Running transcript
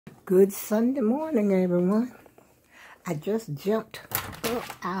Good Sunday morning, everyone. I just jumped up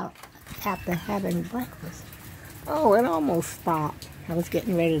out after having breakfast. Oh, it almost stopped. I was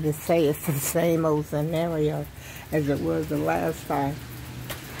getting ready to say it's the same old scenario as it was the last time.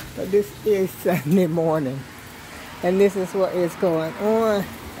 But this is Sunday morning. And this is what is going on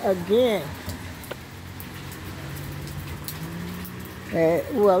again.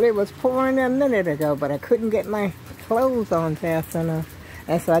 Well, it was pouring a minute ago, but I couldn't get my clothes on fast enough.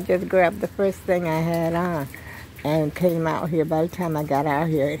 And so I just grabbed the first thing I had on and came out here. By the time I got out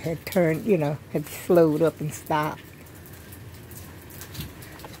here, it had turned, had slowed up and stopped.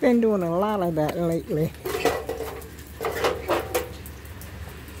 It's been doing a lot of that lately.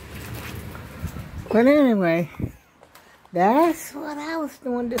 But anyway, that's what I was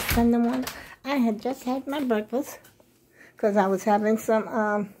doing this Sunday morning. I had just had my breakfast because I was having some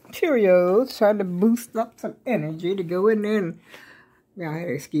Cheerios, trying to boost up some energy to go in there and... Now,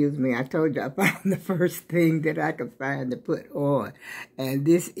 excuse me, I told you I found the first thing that I could find to put on. And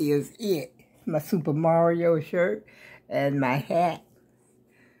this is it. My Super Mario shirt and my hat.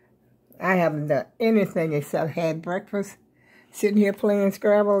 I haven't done anything except had breakfast. Sitting here playing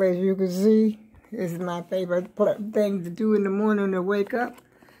Scrabble, as you can see. This is my favorite thing to do in the morning to wake up.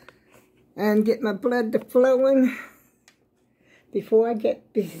 And get my blood to flowing before I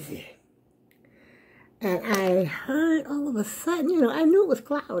get busy. And I heard all of a sudden, I knew it was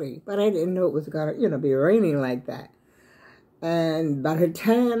cloudy, but I didn't know it was going to, be raining like that. And by the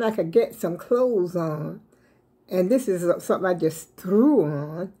time I could get some clothes on, and this is something I just threw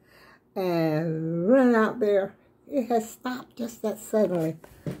on, and run out there, it has stopped just that suddenly.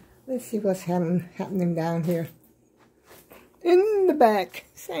 Let's see what's happening down here. In the back,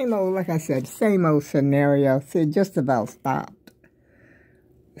 same old, like I said, same old scenario. See, it just about stopped.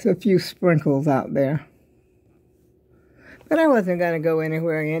 There's a few sprinkles out there. But I wasn't going to go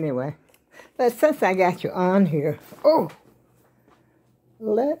anywhere anyway. But since I got you on here,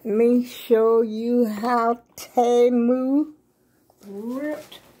 let me show you how Temu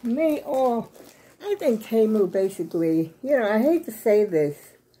ripped me off. I think Temu basically, I hate to say this,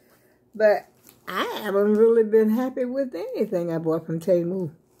 but I haven't really been happy with anything I bought from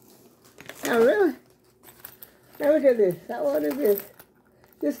Temu. Now really? Now look at this. I ordered this.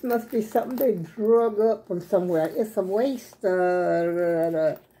 This must be something they drug up from somewhere. It's a waist, what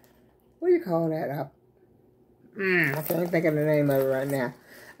do you call that? I can't think of the name of it right now.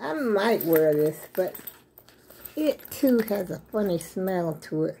 I might wear this, but it too has a funny smell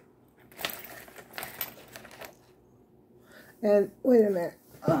to it. And wait a minute.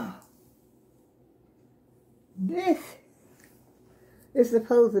 This is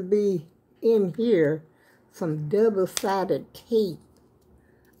supposed to be in here some double-sided tape.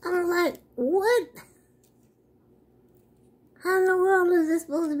 I'm like, what? How in the world is this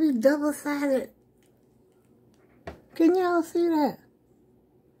supposed to be double-sided? Can y'all see that?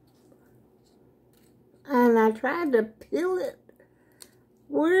 And I tried to peel it.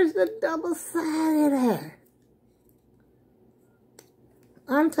 Where's the double-sided at?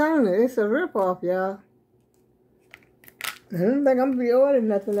 I'm telling you, it's a ripoff, y'all. I don't think I'm going to be ordering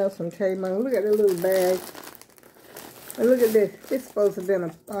nothing else from Temu. Look at the little bag. And look at this. It's supposed to be a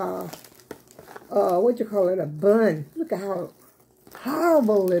bun. Look at how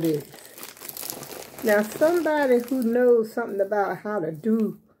horrible it is. Now, somebody who knows something about how to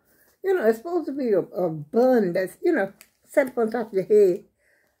do, it's supposed to be a bun that's, set up on top of your head.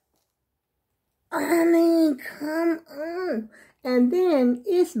 I mean, come on. And then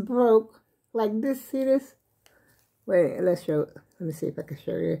it's broke like this. See this? Wait, let's show it. Let me see if I can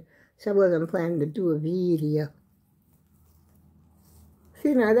show you. So I wasn't planning to do a video.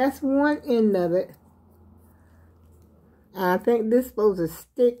 See, now that's one end of it. I think this is supposed to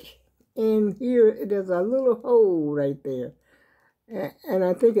stick in here. There's a little hole right there. And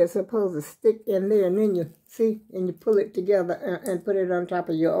I think it's supposed to stick in there. And then you see, and you pull it together and put it on top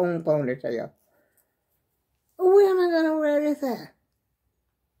of your own ponytail. Where am I going to wear this at?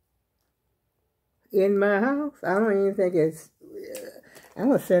 In my house? I don't even think it's... I'm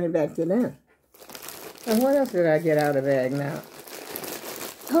going to send it back to them. And what else did I get out of the bag now?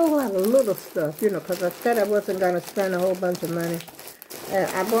 A whole lot of little stuff, because I said I wasn't going to spend a whole bunch of money. And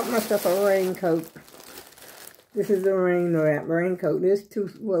I bought myself a raincoat. This is a raincoat. It's too,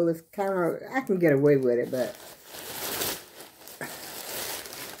 well, it's kind of, I can get away with it, but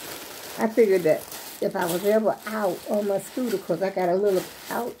I figured that if I was ever out on my scooter, because I got a little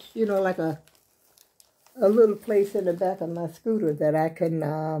pouch, like a little place in the back of my scooter that I can,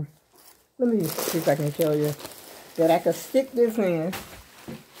 let me see if I can show you, that I could stick this in.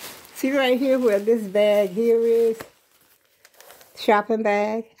 See right here where this bag here is? shopping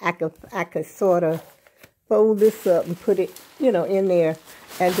bag, I could sort of fold this up and put it, in there.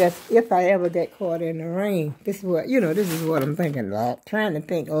 And just, if I ever get caught in the rain, this is what I'm thinking, trying to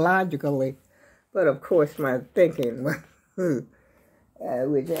think logically. But of course, my thinking, we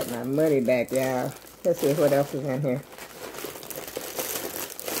got my money back, y'all. Let's see what else is in here.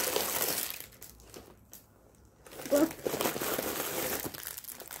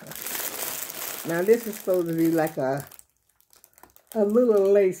 Now, this is supposed to be like a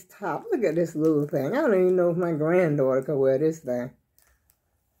little lace top. Look at this little thing. I don't even know if my granddaughter could wear this thing.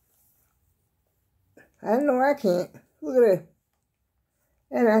 I know I can't. Look at it.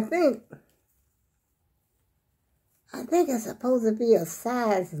 And I think it's supposed to be a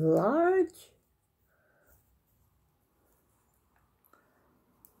size large.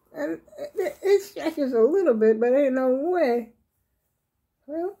 And it stretches a little bit, but ain't no way.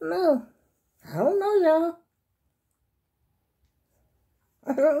 I don't know. I don't know, y'all.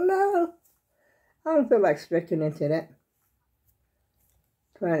 I don't know. I don't feel like stretching into that.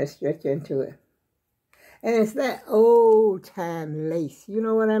 Trying to stretch into it. And it's that old time lace. You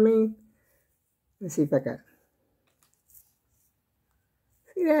know what I mean? Let's see if I got.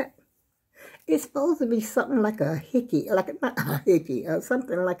 See that? It's supposed to be something like a hickey, not a hickey,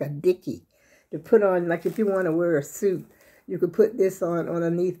 something like a dicky to put on, like if you want to wear a suit, you could put this on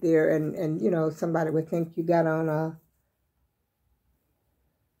underneath there and somebody would think you got on a,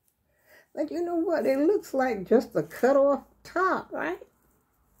 but you know what? It looks like just a cut off top, right?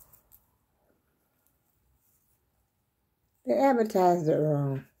 They advertised it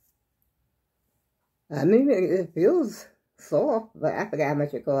wrong. I mean, it feels soft, but I forgot how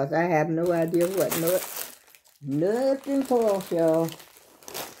much it costs. I have no idea what. Nothing costs, y'all.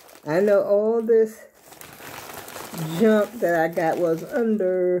 I know all this junk that I got was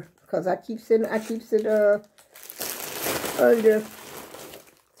under, because I keep it under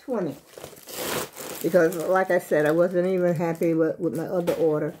 20. Because, like I said, I wasn't even happy with my other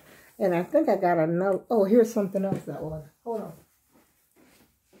order. And I think I got another. Oh, here's something else I ordered. Hold on.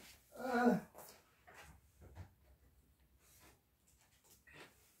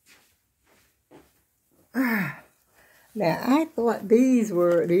 Now, I thought these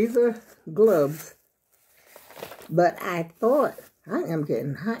are gloves. But I thought, I am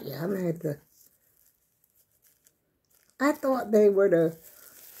getting hot, yeah. I'm going to have to. I thought they were the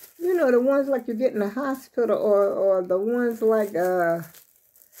ones like you get in the hospital or the ones like, the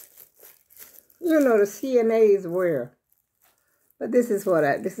CNAs wear. But this is what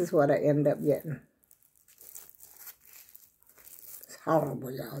I end up getting. It's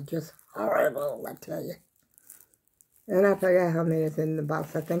horrible, y'all. Just horrible, I tell you. And I forgot how many is in the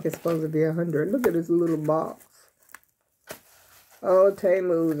box. I think it's supposed to be 100. Look at this little box. Oh,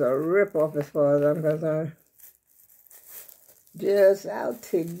 Temu's a rip-off as far as I'm concerned. Just out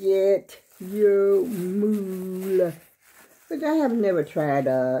to get your moolah. But I have never tried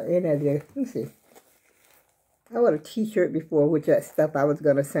any of the, let's see. I bought a t-shirt before, which that stuff I was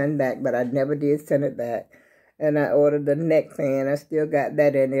going to send back, but I never did send it back. And I ordered the neck fan. I still got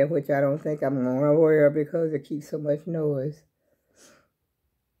that in there, which I don't think I'm going to wear because it keeps so much noise.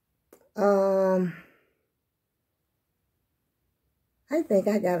 I think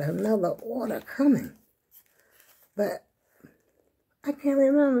I got another order coming. But I can't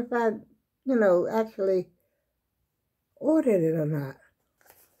remember if I, actually ordered it or not.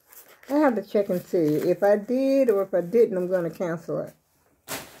 I have to check and see. If I did or if I didn't, I'm going to cancel it.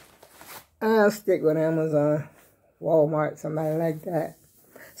 I'll stick with Amazon, Walmart, somebody like that.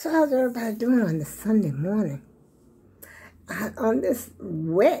 So how's everybody doing on this Sunday morning? On this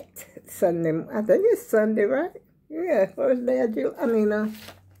wet Sunday, I think it's Sunday, right? Yeah, first day of July.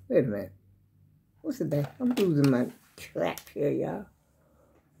 Wait a minute. What's the day? I'm losing my track here, y'all.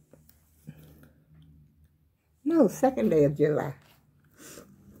 No, second day of July.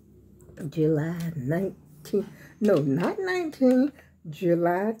 July 19. No, not 19.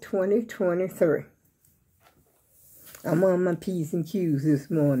 July 2023. I'm on my P's and Q's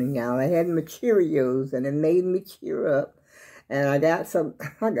this morning, y'all. I had my Cheerios, and it made me cheer up. And I got some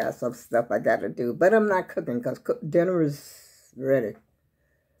stuff I got to do. But I'm not cooking because dinner is ready.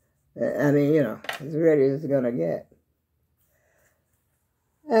 As ready as it's going to get.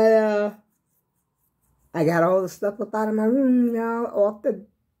 And I got all the stuff up out of my room, y'all, off the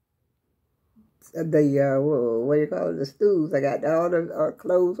what do you call it, the stools. I got all the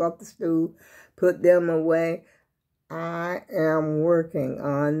clothes off the stool, put them away. I am working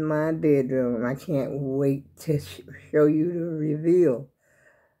on my bedroom. I can't wait to show you the reveal.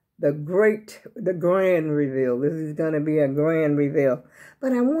 The grand reveal. This is going to be a grand reveal.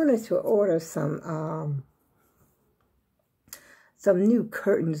 But I wanted to order some some new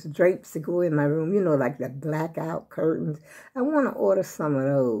curtains, drapes to go in my room, you know, like the blackout curtains. I want to order some of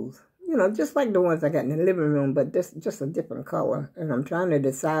those, you know, just like the ones I got in the living room, but just a different color. And I'm trying to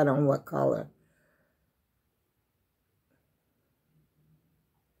decide on what color.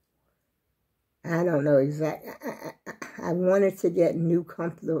 I don't know exactly. I wanted to get new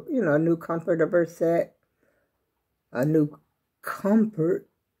comfort, you know, a new comforter set, a new comfort.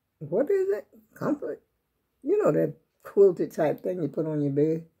 What is it? Comfort? You know, that quilted type thing you put on your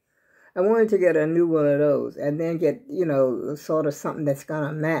bed. I wanted to get a new one of those and then get, you know, sort of something that's going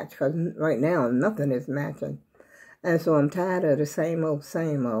to match, because right now nothing is matching. And so I'm tired of the same old,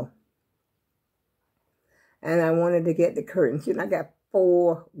 same old. And I wanted to get the curtains. You know, I got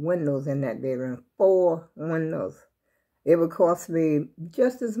 4 windows in that bedroom. 4 windows. It would cost me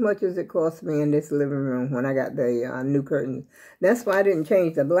just as much as it cost me in this living room when I got the new curtains. That's why I didn't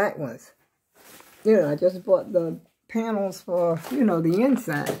change the black ones. You know, I just bought the panels for, you know, the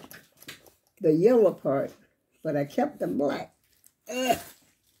inside. The yellow part. But I kept the black. Ugh.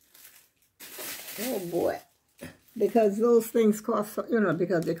 Oh, boy. Because those things cost, you know,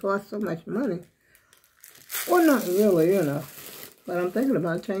 because they cost so much money. Well, not really, you know. But I'm thinking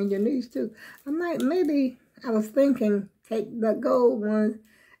about changing these too. Maybe I was thinking, take the gold ones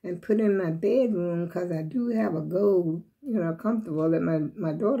and put in my bedroom, because I do have a gold, you know, comfortable that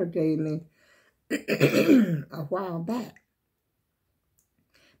my daughter gave me a while back.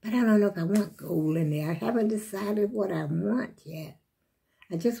 But I don't know if I want gold in there. I haven't decided what I want yet.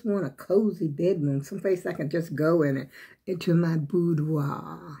 I just want a cozy bedroom, someplace I can just go in into my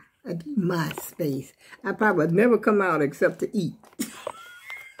boudoir. That'd be my space. I probably would never come out except to eat.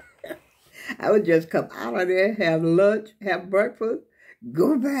 I would just come out of there, have lunch, have breakfast,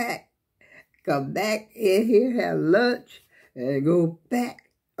 go back, come back in here, have lunch, and go back.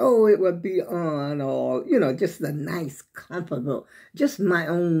 Oh, it would be on all, you know, just a nice, comfortable, just my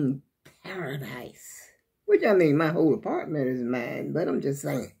own paradise. Which, I mean, my whole apartment is mine, but I'm just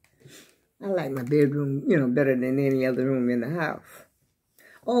saying. I like my bedroom, you know, better than any other room in the house.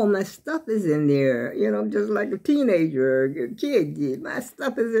 All my stuff is in there, you know, just like a teenager or a kid did. My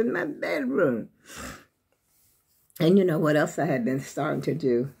stuff is in my bedroom. And you know what else I had been starting to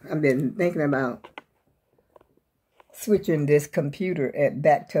do? I've been thinking about switching this computer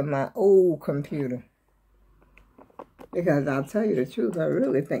back to my old computer. Because I'll tell you the truth, I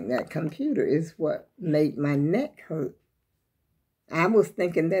really think that computer is what made my neck hurt. I was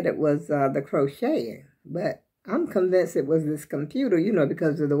thinking that it was the crocheting, but I'm convinced it was this computer, you know,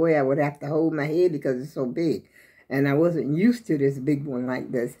 because of the way I would have to hold my head because it's so big. And I wasn't used to this big one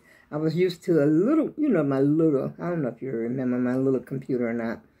like this. I was used to a little, you know, my little, I don't know if you remember my little computer or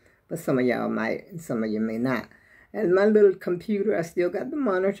not, but some of y'all might and some of you may not. And my little computer, I still got the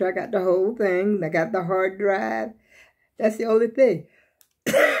monitor, I got the whole thing, I got the hard drive. That's the only thing.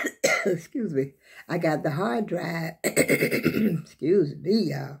 Excuse me. I got the hard drive. Excuse me,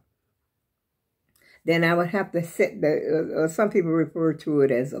 y'all. Then I would have to set the, some people refer to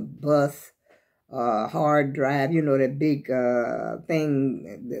it as a bus, hard drive, you know, that big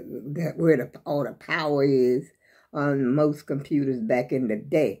thing where all the power is on most computers back in the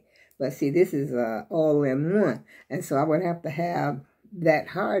day. But see, this is all-in-one. And so I would have to have that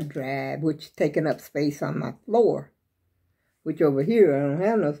hard drive, which is taking up space on my floor. Which over here, I don't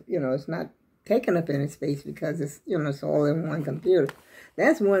have no, you know, it's not taking up any space because it's, you know, it's all in one computer.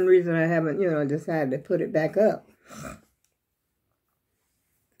 That's one reason I haven't, you know, decided to put it back up.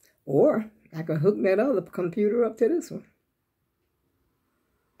 Or I can hook that other computer up to this one.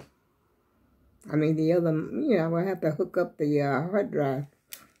 I mean, the other, you know, I will have to hook up the hard drive.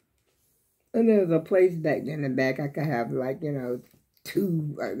 And there's a place back in the back I could have, like, you know,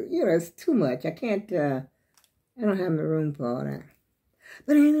 you know, it's too much. I can't, I don't have the room for all that.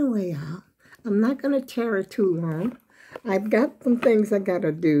 But anyway, y'all, I'm not going to tarry too long. I've got some things I got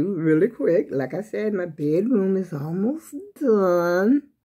to do really quick. Like I said, my bedroom is almost done.